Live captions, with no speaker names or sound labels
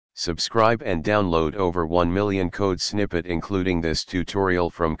Subscribe and download over 1 million code snippet including this tutorial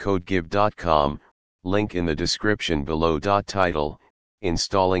from codegive.com, link in the description below. Title: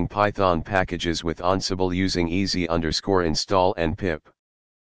 Installing Python packages with Ansible using easy_install and pip.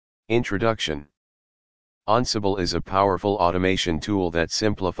 Introduction. Ansible is a powerful automation tool that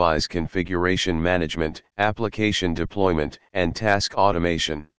simplifies configuration management, application deployment, and task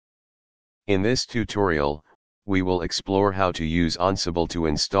automation. In this tutorial, we will explore how to use Ansible to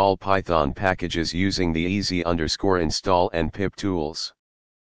install Python packages using the easy_install and pip tools.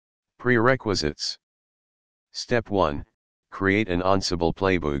 Prerequisites. Step 1. Create an Ansible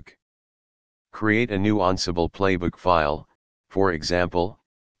playbook. Create a new Ansible playbook file, for example,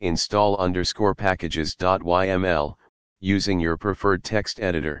 install_packages.yml, using your preferred text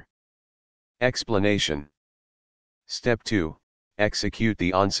editor. Explanation. Step 2. Execute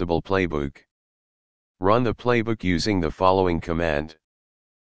the Ansible playbook. Run the playbook using the following command.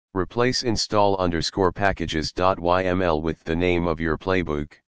 Replace install_packages.yml with the name of your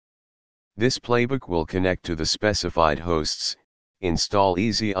playbook. This playbook will connect to the specified hosts, install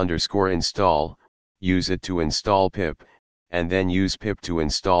easy_install, use it to install pip, and then use pip to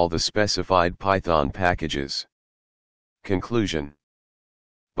install the specified Python packages. Conclusion.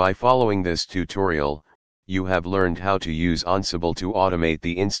 By following this tutorial, you have learned how to use Ansible to automate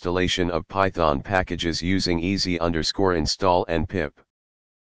the installation of Python packages using easy_install and pip.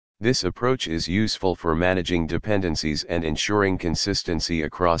 This approach is useful for managing dependencies and ensuring consistency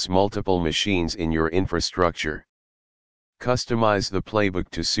across multiple machines in your infrastructure. Customize the playbook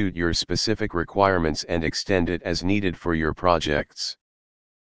to suit your specific requirements and extend it as needed for your projects.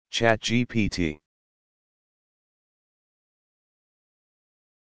 ChatGPT.